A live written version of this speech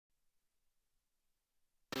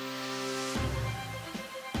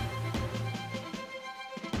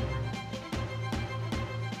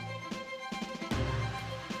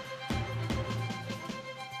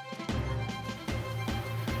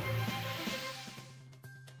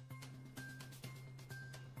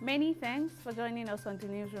Many thanks for joining us on the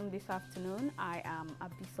newsroom this afternoon. I am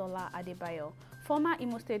Abisola Adebayo. Former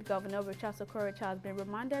Imo State Governor Richard Okorocha has been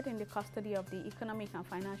remanded in the custody of the Economic and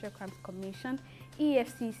Financial Crimes Commission,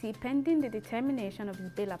 EFCC, pending the determination of his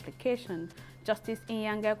bail application. Justice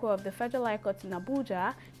Inyangeko of the Federal High Court in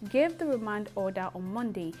Abuja gave the remand order on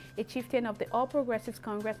Monday. A chieftain of the All Progressives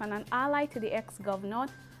Congress and an ally to the ex-governor,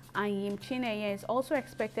 Anyim Chineye, is also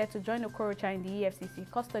expected to join Okorocha in the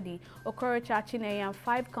EFCC custody. Okorocha, Chineye, and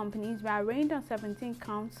 5 companies were arraigned on 17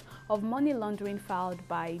 counts of money laundering filed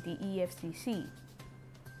by the EFCC.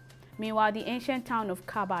 Meanwhile, the ancient town of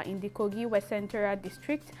Kaba in the Kogi West Central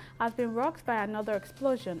District has been rocked by another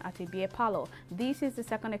explosion at a beer parlor. This is the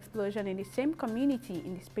second explosion in the same community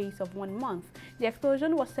in the space of 1 month. The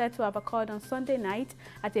explosion was said to have occurred on Sunday night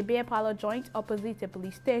at a beer parlor joint opposite a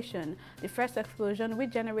police station. The first explosion,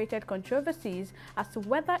 which generated controversies as to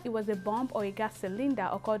whether it was a bomb or a gas cylinder,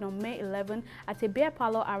 occurred on May 11 at a beer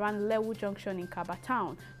parlor around Lewu Junction in Kaba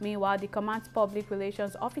town. Meanwhile, the command's public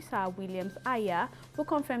relations officer, Williams Aya, who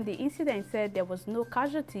confirmed the incident, said there was no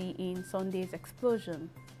casualty in Sunday's explosion.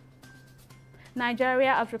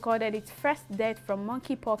 Nigeria has recorded its first death from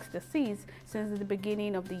monkeypox disease since the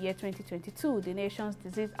beginning of the year 2022, the nation's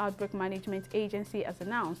Disease Outbreak Management Agency has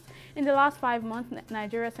announced. In the last 5 months,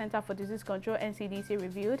 Nigeria Center for Disease Control (NCDC)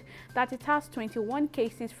 revealed that it has 21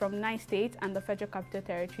 cases from 9 states and the Federal Capital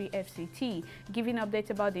Territory (FCT). Giving updates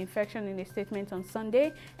about the infection in a statement on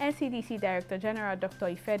Sunday, NCDC Director General Dr.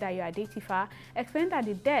 Ifedayo Adetifa explained that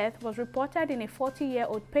the death was reported in a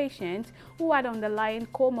 40-year-old patient who had underlying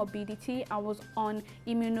comorbidity and was on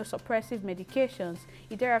immunosuppressive medications.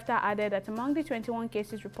 He thereafter added that among the 21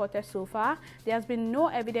 cases reported so far, there has been no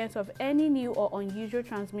evidence of any new or unusual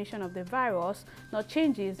transmission of the virus, nor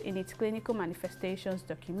changes in its clinical manifestations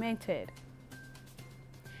documented.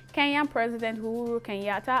 Kenyan President Uhuru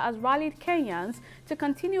Kenyatta has rallied Kenyans to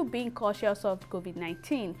continue being cautious of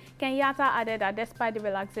COVID-19. Kenyatta added that despite the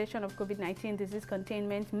relaxation of COVID-19 disease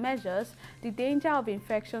containment measures, the danger of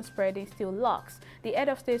infection spreading still lurks. The head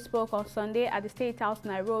of state spoke on Sunday at the State House,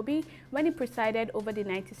 Nairobi, when he presided over the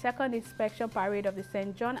 92nd inspection parade of the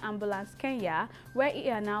St. John Ambulance Kenya, where he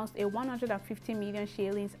announced a 150 million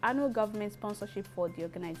shillings annual government sponsorship for the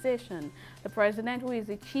organization. The president, who is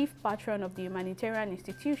the chief patron of the humanitarian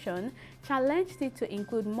institution, challenged it to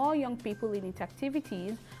include more young people in its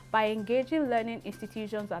activities by engaging learning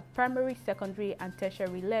institutions at primary, secondary, and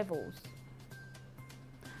tertiary levels.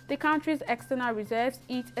 The country's external reserves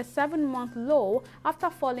hit a 7-month low after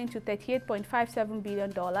falling to $38.57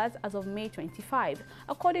 billion as of May 25.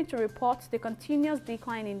 According to reports, the continuous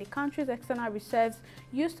decline in the country's external reserves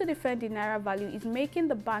used to defend the naira value is making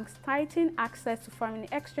the banks tighten access to foreign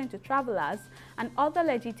exchange to travelers and other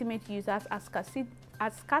legitimate users as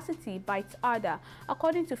scarcity bites harder.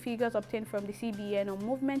 According to figures obtained from the CBN on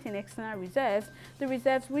movement in external reserves, the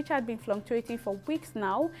reserves, which had been fluctuating for weeks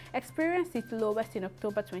now, experienced its lowest in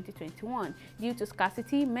October 2021. Due to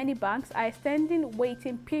scarcity, many banks are extending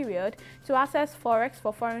waiting period to access forex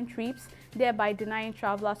for foreign trips, thereby denying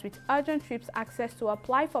travelers with urgent trips access to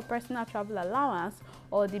apply for personal travel allowance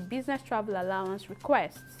or the business travel allowance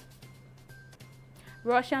requests.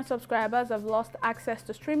 Russian subscribers have lost access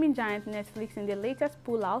to streaming giant Netflix in the latest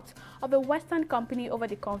pullout of a Western company over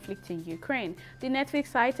the conflict in Ukraine. The Netflix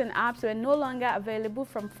site and apps were no longer available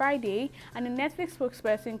from Friday, and the Netflix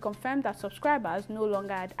spokesperson confirmed that subscribers no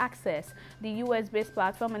longer had access. The US-based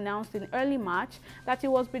platform announced in early March that it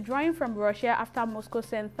was withdrawing from Russia after Moscow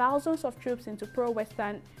sent thousands of troops into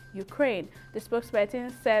pro-Western Ukraine. The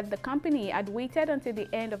spokesperson said the company had waited until the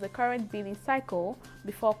end of the current billing cycle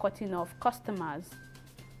before cutting off customers.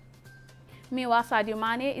 Meanwhile, Sadio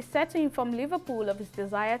Mane is set to inform Liverpool of his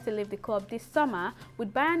desire to leave the club this summer,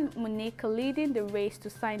 with Bayern Munich leading the race to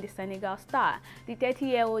sign the Senegal star. The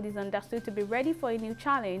 30-year-old is understood to be ready for a new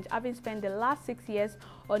challenge, having spent the last 6 years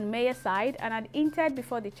on Merseyside and had hinted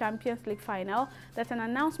before the Champions League final that an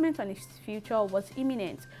announcement on his future was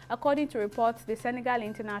imminent. According to reports, the Senegal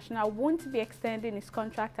international won't be extending his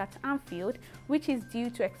contract at Anfield, which is due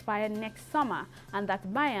to expire next summer, and that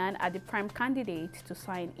Bayern are the prime candidate to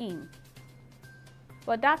sign him.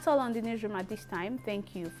 But that's all on the newsroom at this time.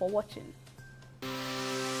 Thank you for watching.